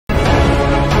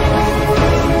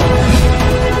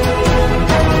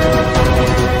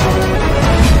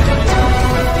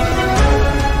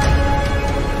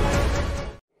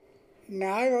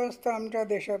न्यायव्यवस्था आमच्या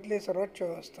देशातली सर्वोच्च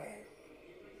व्यवस्था आहे।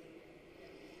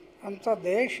 आमचा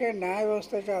देश हे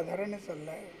न्यायव्यवस्थेच्या आधाराने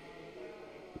चालला आहे।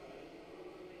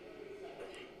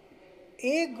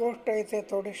 एक गोष्ट इथे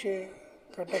थोडीशी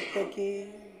खटकते की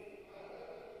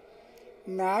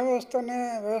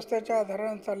व्यवस्थेच्या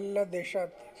आधाराने चाललेल्या देशात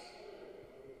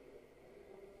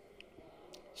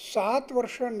 7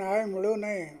 वर्ष न्याय मिळू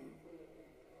नये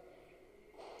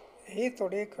ही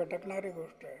थोडी खटकणारी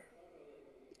गोष्ट आहे।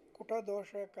 कुठं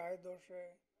दोष आहे, काय दोष आहे,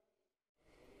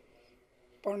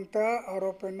 पण त्या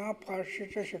आरोपींना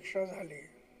फाशीची शिक्षा झाली।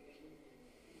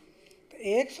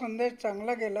 एक संदेश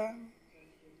चांगला गेला,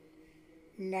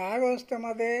 न्याय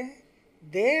व्यवस्थेमध्ये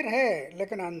देर है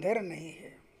लेकिन अंधेर नहीं है,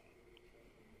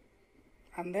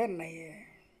 अंधेर नहीं है,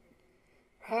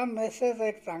 हा मेसेज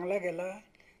एक चांगला गेला।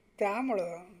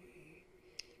 त्यामुळं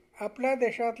आपल्या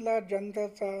देशातल्या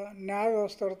जनतेचा न्याय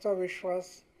व्यवस्थेवरचा विश्वास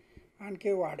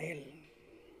आणखी वाढेल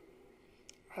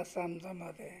असं आमचं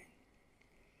मत आहे।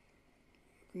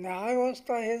 न्याय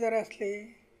व्यवस्था हे जर असली,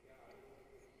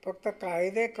 फक्त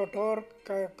कायदे कठोर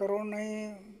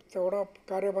करूनही तेवढा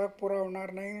कार्यभाग पुरा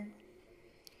होणार नाही।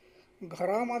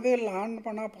 घरामध्ये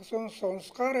लहानपणापासून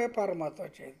संस्कार हे फार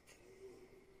महत्त्वाचे आहेत।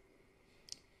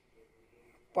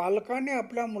 पालकांनी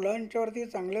आपल्या मुलांच्यावरती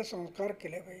चांगले संस्कार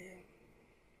केले पाहिजे।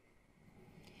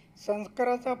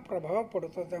 संस्काराचा प्रभाव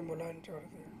पडतो त्या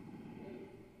मुलांच्यावरती।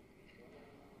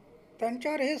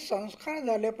 त्यांच्यावर हे संस्कार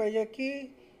झाले पाहिजे की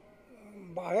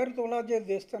बाहेर तुला जे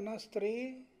दिसतं ना स्त्री,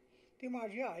 ती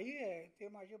माझी आई आहे, ती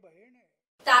माझी बहीण आहे।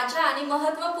 ताज्या आणि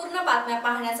महत्त्वपूर्ण बातम्या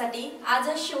पाहण्यासाठी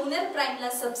आजच शिवनेर प्राईमला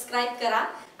सबस्क्राइब करा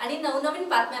आणि नवनवीन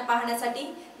बातम्या पाहण्यासाठी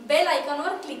बेल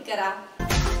आयकॉनवर क्लिक करा।